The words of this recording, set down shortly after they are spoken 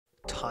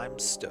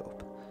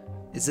Timestope.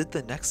 Is it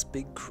the next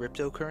big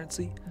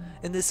cryptocurrency?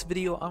 In this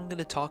video, I'm going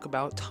to talk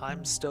about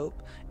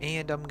Timestope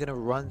and I'm going to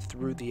run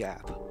through the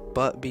app.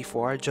 But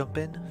before I jump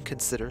in,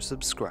 consider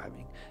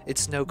subscribing.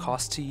 It's no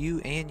cost to you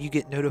and you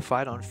get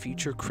notified on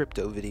future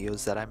crypto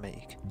videos that I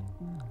make.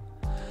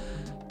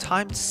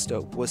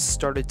 Timestope was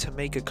started to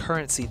make a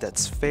currency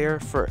that's fair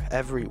for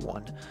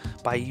everyone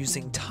by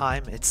using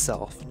time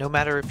itself. No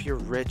matter if you're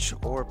rich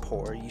or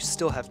poor, you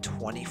still have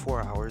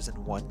 24 hours in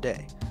one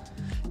day.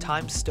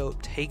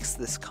 Timestope takes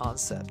this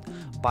concept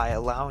by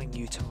allowing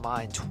you to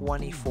mine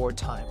 24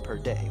 times per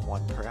day,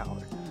 1 per hour.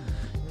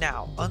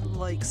 Now,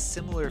 unlike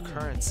similar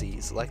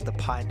currencies like the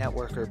Pi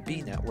network or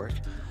B network,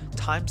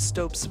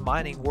 Timestope's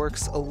mining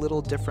works a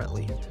little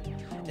differently.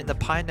 In the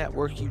Pi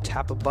network, you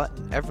tap a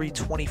button every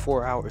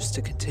 24 hours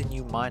to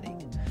continue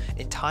mining.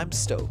 In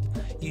Timestope,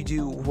 you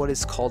do what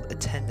is called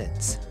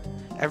attendance.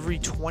 Every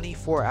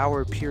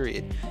 24-hour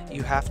period,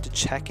 you have to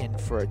check in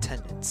for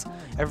attendance.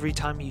 Every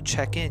time you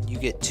check in, you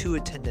get 2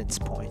 attendance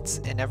points,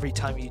 and every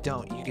time you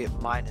don't, you get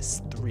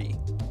 -3.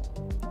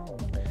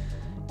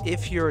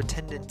 If your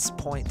attendance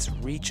points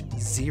reach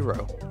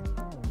 0,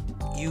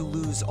 you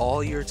lose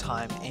all your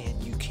time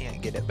and you can't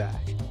get it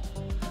back.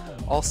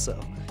 Also,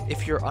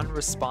 if you're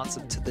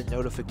unresponsive to the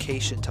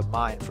notification to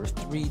mine for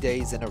 3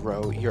 days in a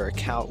row, your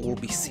account will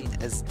be seen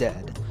as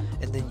dead,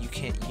 and then you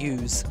can't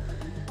use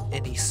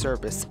any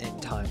service in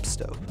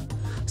Timestope.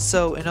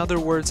 So in other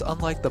words,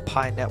 unlike the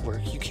Pi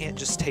network, you can't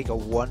just take a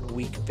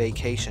 1-week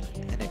vacation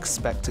and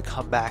expect to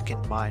come back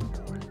and mine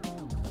more.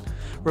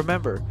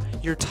 Remember,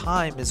 your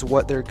time is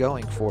what they're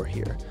going for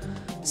here.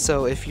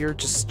 So if you're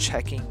just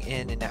checking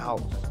in and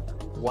out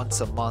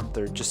once a month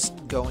or just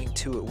going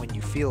to it when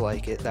you feel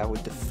like it, that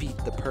would defeat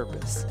the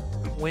purpose.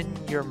 When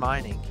you're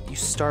mining, you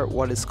start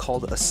what is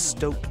called a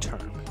stope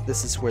term.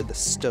 This is where the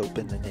stope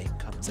in the name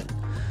comes in.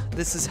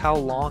 This is how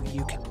long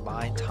you can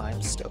mine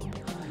Timestope.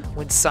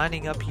 When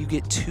signing up, you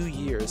get 2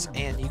 years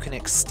and you can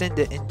extend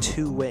it in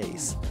 2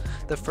 ways.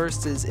 The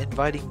first is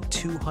inviting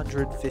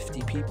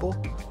 250 people.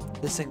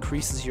 This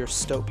increases your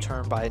stope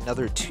term by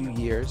another 2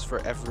 years for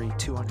every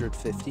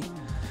 250.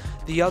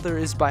 The other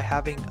is by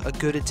having a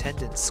good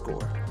attendance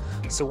score.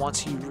 So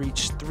once you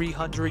reach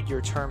 300,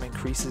 your term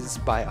increases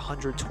by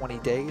 120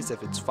 days.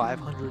 If it's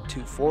 500,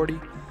 240.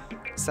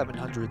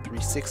 700,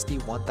 360,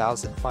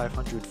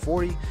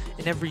 1540,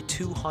 and every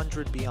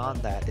 200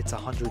 beyond that, it's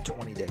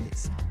 120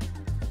 days.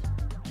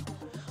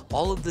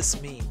 All of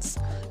this means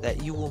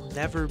that you will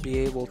never be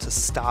able to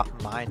stop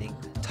mining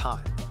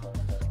time.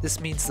 This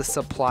means the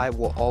supply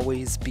will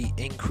always be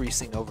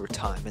increasing over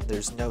time and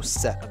there's no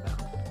set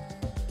amount.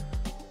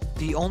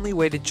 The only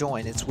way to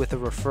join is with a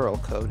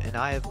referral code, and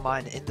I have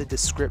mine in the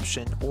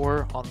description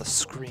or on the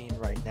screen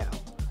right now.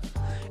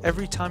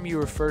 Every time you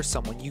refer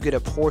someone, you get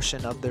a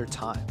portion of their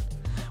time.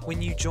 When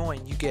you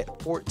join, you get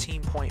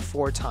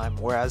 14.4 time,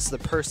 whereas the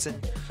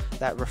person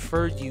that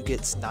referred you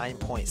gets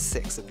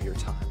 9.6 of your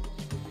time.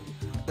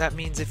 That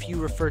means if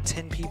you refer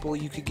 10 people,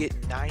 you could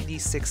get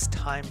 96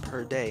 time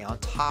per day on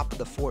top of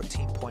the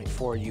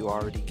 14.4 you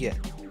already get.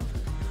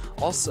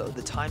 Also,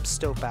 the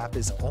Timestope app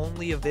is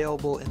only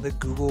available in the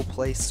Google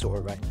Play Store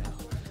right now.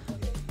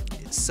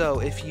 So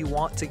if you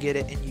want to get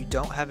it and you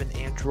don't have an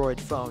Android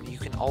phone, you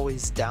can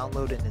always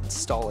download and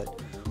install it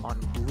on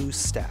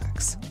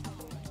BlueStacks,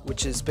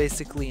 which is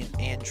basically an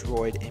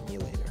Android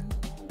emulator.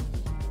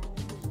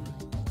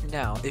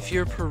 Now, if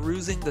you're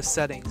perusing the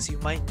settings, you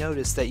might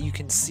notice that you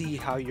can see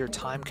how your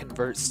time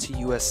converts to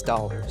US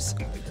dollars.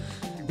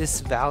 This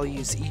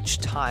values each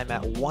time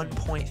at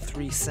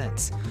 1.3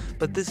 cents,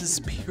 but this is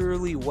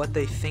purely what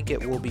they think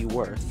it will be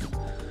worth.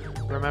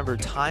 Remember,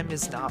 time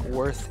is not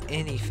worth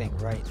anything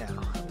right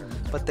now,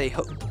 but they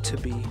hope to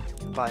be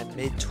by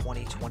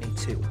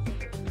mid-2022.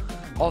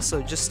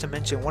 Also, just to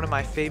mention, one of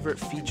my favorite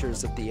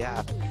features of the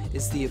app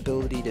is the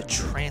ability to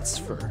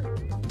transfer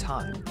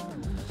time.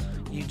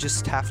 You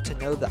just have to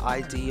know the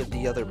ID of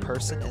the other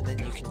person and then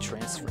you can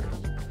transfer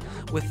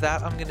it. With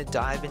that, I'm going to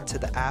dive into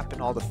the app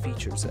and all the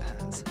features it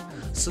has.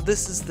 So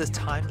this is the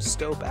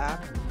Timestope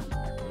app.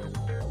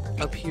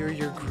 Up here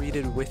you're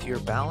greeted with your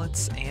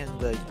balance and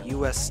the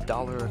US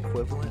dollar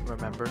equivalent.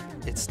 Remember,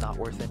 it's not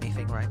worth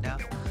anything right now.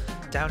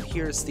 Down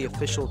here is the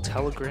official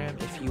Telegram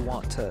if you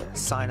want to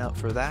sign up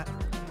for that.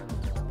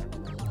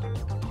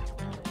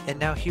 And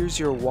now here's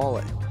your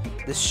wallet.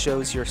 This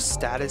shows your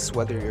status,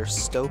 whether you're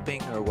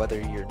stoping or whether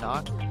you're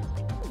not.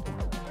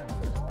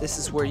 This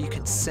is where you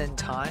can send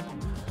time.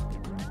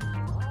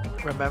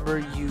 Remember,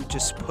 you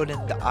just put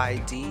in the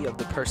ID of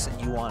the person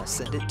you want to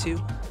send it to,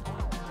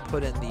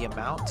 put in the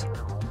amount,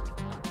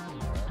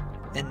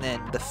 and then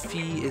the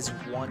fee is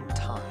 1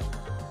 time.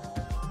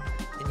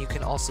 And you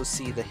can also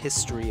see the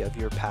history of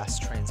your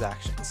past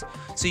transactions.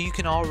 So you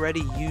can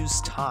already use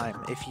time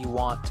if you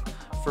want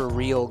for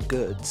real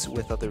goods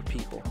with other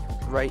people.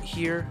 Right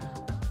here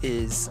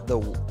is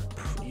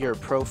your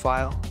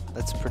profile.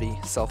 That's pretty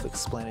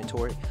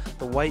self-explanatory.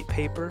 The white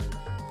paper,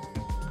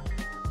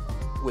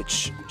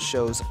 which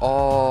shows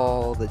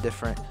all the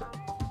different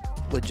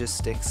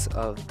logistics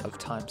of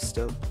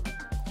Timestope.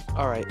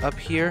 Alright, up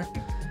here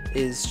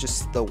is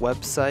just the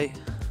website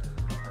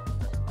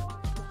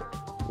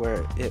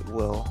where it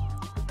will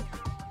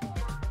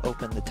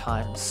open the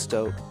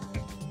Timestope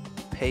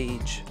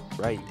page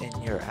right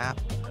in your app.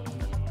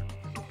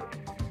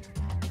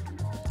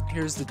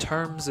 Here's the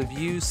terms of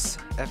use,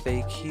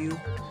 FAQ.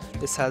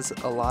 This has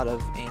a lot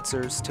of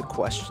answers to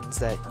questions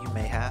that you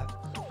may have.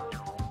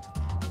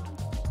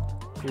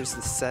 Here's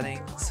the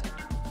settings.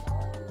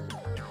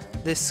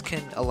 This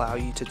can allow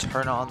you to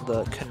turn on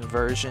the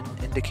conversion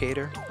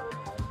indicator.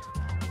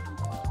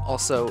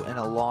 Also an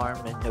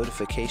alarm and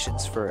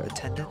notifications for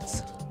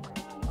attendance.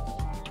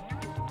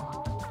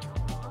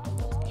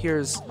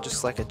 Here's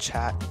just like a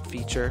chat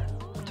feature.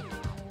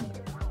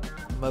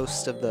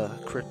 Most of the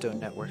crypto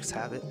networks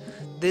have it.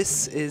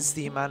 This is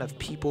the amount of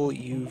people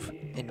you've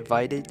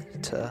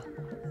invited to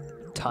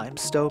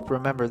Timestope.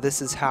 Remember,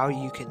 this is how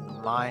you can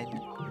mine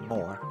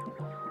more.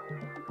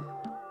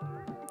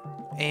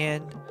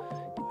 And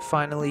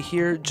finally,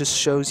 here just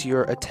shows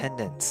your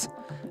attendance.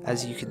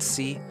 As you can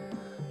see,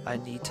 I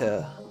need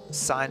to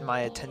sign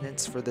my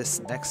attendance for this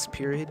next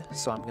period,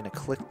 so I'm going to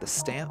click the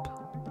stamp.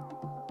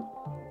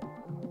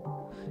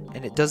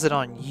 And it does it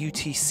on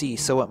UTC,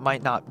 so it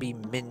might not be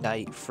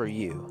midnight for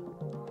you.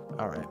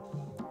 Alright.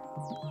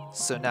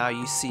 So now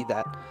you see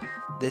that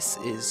this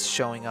is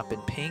showing up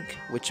in pink,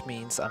 which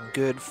means I'm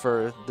good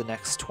for the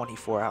next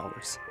 24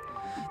 hours.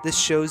 This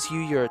shows you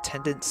your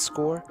attendance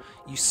score.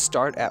 You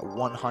start at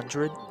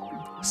 100,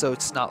 so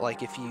it's not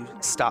like if you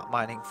stop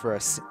mining for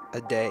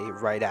a day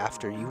right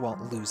after, you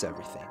won't lose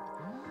everything.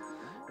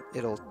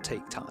 It'll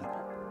take time.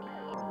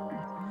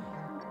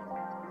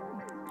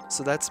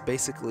 So that's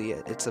basically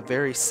it. It's a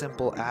very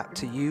simple app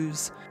to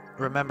use.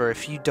 Remember,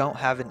 if you don't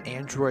have an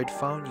Android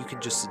phone, you can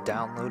just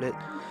download it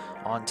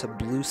onto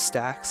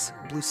BlueStacks.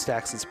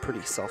 BlueStacks is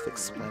pretty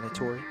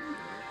self-explanatory.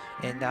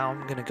 And now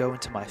I'm going to go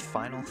into my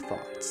final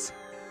thoughts.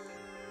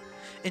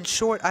 In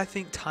short, I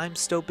think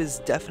Timestope is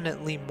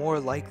definitely more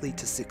likely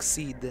to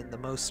succeed than the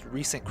most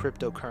recent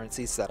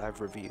cryptocurrencies that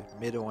I've reviewed,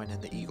 Midcoin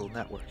and the Eagle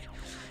network.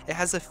 It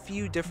has a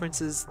few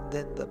differences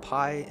than the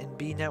Pi and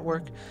B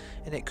network,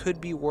 and it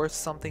could be worth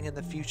something in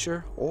the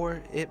future,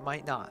 or it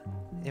might not.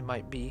 It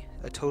might be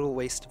a total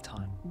waste of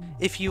time.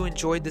 If you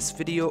enjoyed this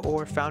video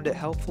or found it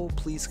helpful,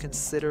 please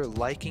consider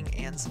liking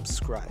and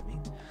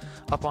subscribing.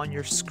 Up on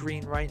your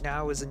screen right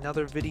now is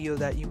another video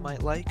that you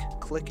might like.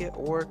 Click it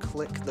or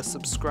click the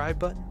subscribe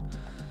button.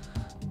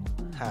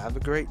 Have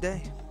a great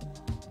day.